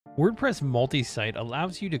WordPress Multisite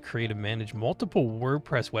allows you to create and manage multiple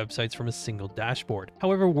WordPress websites from a single dashboard.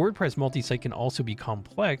 However, WordPress Multisite can also be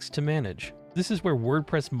complex to manage. This is where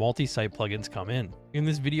WordPress Multisite plugins come in. In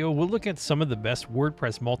this video, we'll look at some of the best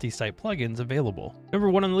WordPress Multisite plugins available. Number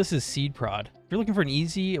 1 on the list is SeedProd. If you're looking for an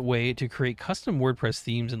easy way to create custom WordPress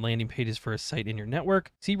themes and landing pages for a site in your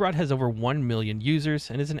network, SeedProd has over 1 million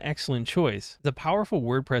users and is an excellent choice. It's a powerful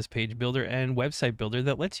WordPress page builder and website builder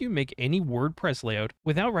that lets you make any WordPress layout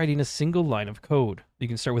without writing a single line of code. You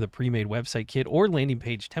can start with a pre-made website kit or landing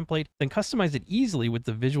page template, then customize it easily with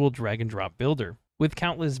the visual drag and drop builder. With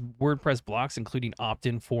countless WordPress blocks including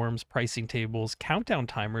opt-in forms, pricing tables, countdown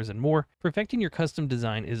timers, and more, perfecting your custom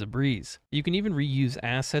design is a breeze. You can even reuse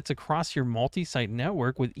assets across your multi-site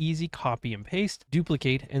network with easy copy and paste,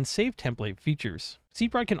 duplicate, and save template features.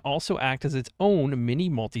 SeedProd can also act as its own mini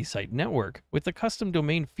multi-site network. With the custom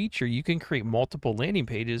domain feature, you can create multiple landing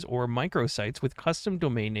pages or microsites with custom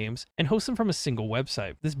domain names and host them from a single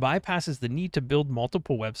website. This bypasses the need to build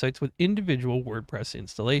multiple websites with individual WordPress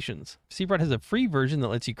installations. SeedProd has a free version that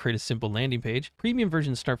lets you create a simple landing page. Premium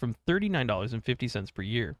versions start from $39.50 per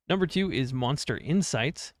year. Number 2 is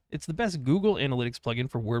MonsterInsights. It's the best Google Analytics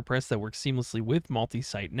plugin for WordPress that works seamlessly with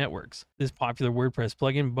multi-site networks. This popular WordPress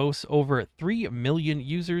plugin boasts over 3 million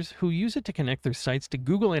users who use it to connect their sites to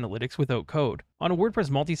Google Analytics without code. On a WordPress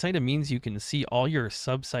multi-site, it means you can see all your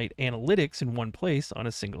sub-site analytics in one place on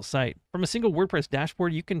a single site. From a single WordPress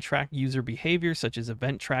dashboard, you can track user behavior such as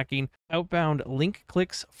event tracking, outbound link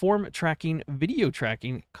clicks, form tracking, video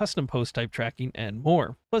tracking, custom post type tracking, and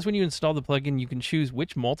more. Plus, when you install the plugin, you can choose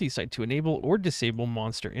which multi-site to enable or disable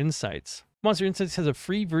MonsterInsights. MonsterInsights has a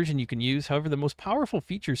free version you can use. However, the most powerful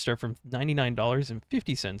features start from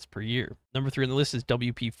 $99.50 per year. Number 3 on the list is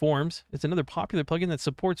WPForms. It's another popular plugin that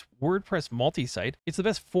supports WordPress Multisite. It's the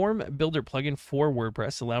best form builder plugin for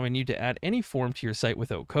WordPress, allowing you to add any form to your site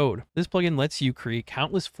without code. This plugin lets you create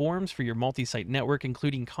countless forms for your multi-site network,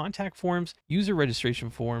 including contact forms, user registration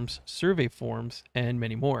forms, survey forms, and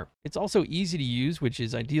many more. It's also easy to use, which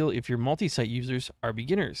is ideal if your multi-site users are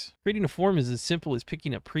beginners. Creating a form is as simple as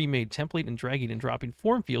picking a pre-made template and dragging and dropping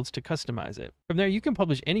form fields to customize it. From there, you can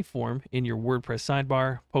publish any form in your WordPress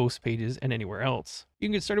sidebar, post pages, and anywhere else. You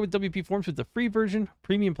can get started with WPForms with the free version.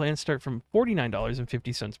 Premium plans start from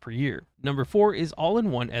 $49.50 per year. Number 4 is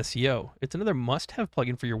All-in-One SEO. It's another must-have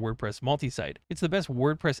plugin for your WordPress multi-site. It's the best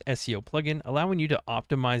WordPress SEO plugin, allowing you to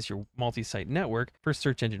optimize your multi-site network for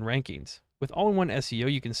search engine rankings. With All-in-One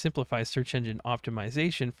SEO, you can simplify search engine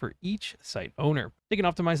optimization for each site owner. They can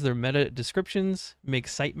optimize their meta descriptions, make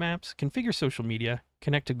sitemaps, configure social media,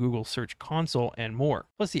 connect to Google Search Console, and more.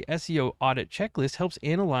 Plus, the SEO audit checklist helps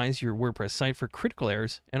analyze your WordPress site for critical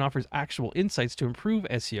errors and offers actual insights to improve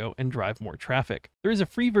SEO and drive more traffic. There is a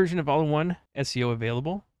free version of All-in-One SEO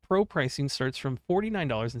available. Pro pricing starts from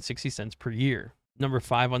 $49.60 per year. Number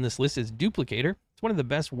 5 on this list is Duplicator. It's one of the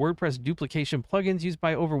best WordPress duplication plugins used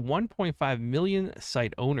by over 1.5 million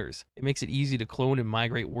site owners. It makes it easy to clone and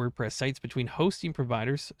migrate WordPress sites between hosting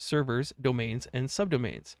providers, servers, domains, and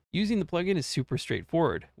subdomains. Using the plugin is super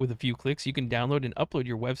straightforward. With a few clicks, you can download and upload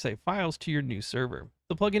your website files to your new server.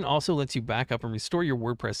 The plugin also lets you back up and restore your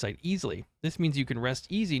WordPress site easily. This means you can rest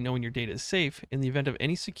easy knowing your data is safe in the event of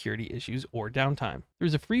any security issues or downtime.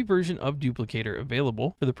 There's a free version of Duplicator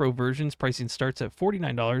available. For the pro versions, pricing starts at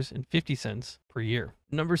 $49.50 per year.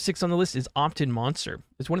 Number 6 on the list is OptinMonster.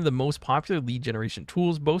 It's one of the most popular lead generation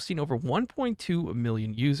tools, boasting over 1.2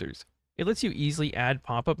 million users. It lets you easily add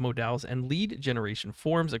pop-up modals and lead generation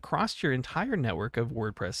forms across your entire network of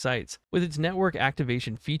WordPress sites. With its network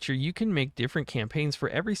activation feature, you can make different campaigns for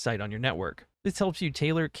every site on your network. This helps you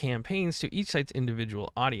tailor campaigns to each site's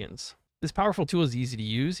individual audience. This powerful tool is easy to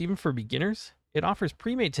use, even for beginners. It offers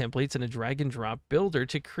pre-made templates and a drag and drop builder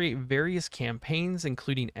to create various campaigns,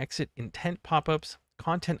 including exit intent pop-ups,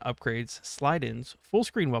 content upgrades, slide-ins, full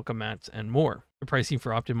screen welcome mats, and more. The pricing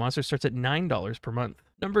for OptinMonster starts at $9 per month.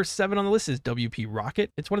 Number 7 on the list is WP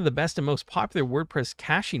Rocket. It's one of the best and most popular WordPress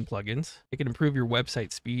caching plugins. It can improve your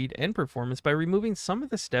website speed and performance by removing some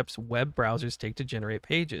of the steps web browsers take to generate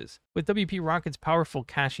pages. With WP Rocket's powerful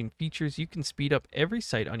caching features, you can speed up every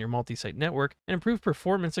site on your multi-site network and improve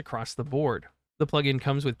performance across the board. The plugin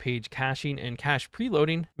comes with page caching and cache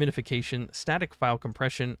preloading, minification, static file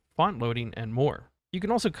compression, font loading, and more. You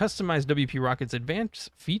can also customize WP Rocket's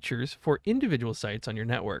advanced features for individual sites on your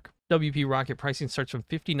network. WP Rocket pricing starts from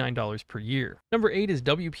 $59 per year. Number 8 is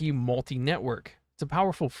WP Multi-Network. It's a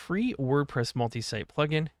powerful free WordPress multi-site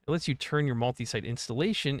plugin. It lets you turn your multi-site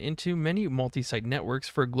installation into many multi-site networks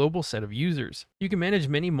for a global set of users. You can manage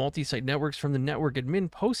many multi-site networks from the network admin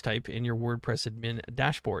post type in your WordPress admin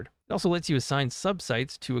dashboard. It also lets you assign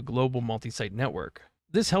subsites to a global multi-site network.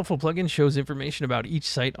 This helpful plugin shows information about each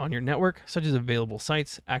site on your network, such as available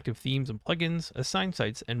sites, active themes and plugins, assigned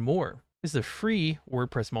sites, and more. This is the free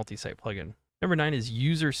WordPress Multisite plugin. Number 9 is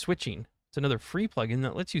user switching. It's another free plugin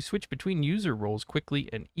that lets you switch between user roles quickly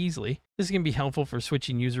and easily. This can be helpful for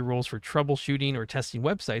switching user roles for troubleshooting or testing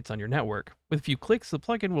websites on your network. With a few clicks, the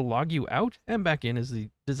plugin will log you out and back in as the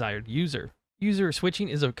desired user. User switching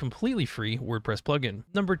is a completely free WordPress plugin.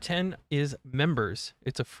 Number 10 is Members.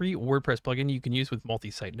 It's a free WordPress plugin you can use with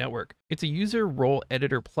Multisite Network. It's a user role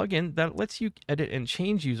editor plugin that lets you edit and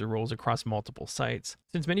change user roles across multiple sites.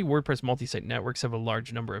 Since many WordPress Multisite networks have a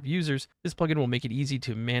large number of users, this plugin will make it easy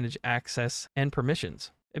to manage access and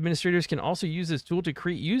permissions. Administrators can also use this tool to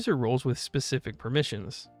create user roles with specific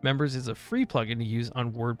permissions. Members is a free plugin to use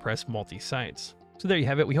on WordPress multi-sites. So there you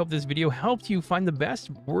have it. We hope this video helped you find the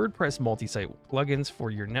best WordPress multi-site plugins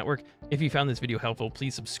for your network. If you found this video helpful,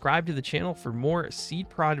 please subscribe to the channel for more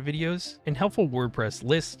SeedProd videos and helpful WordPress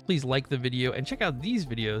lists. Please like the video and check out these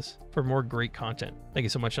videos for more great content. Thank you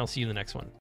so much, and I'll see you in the next one.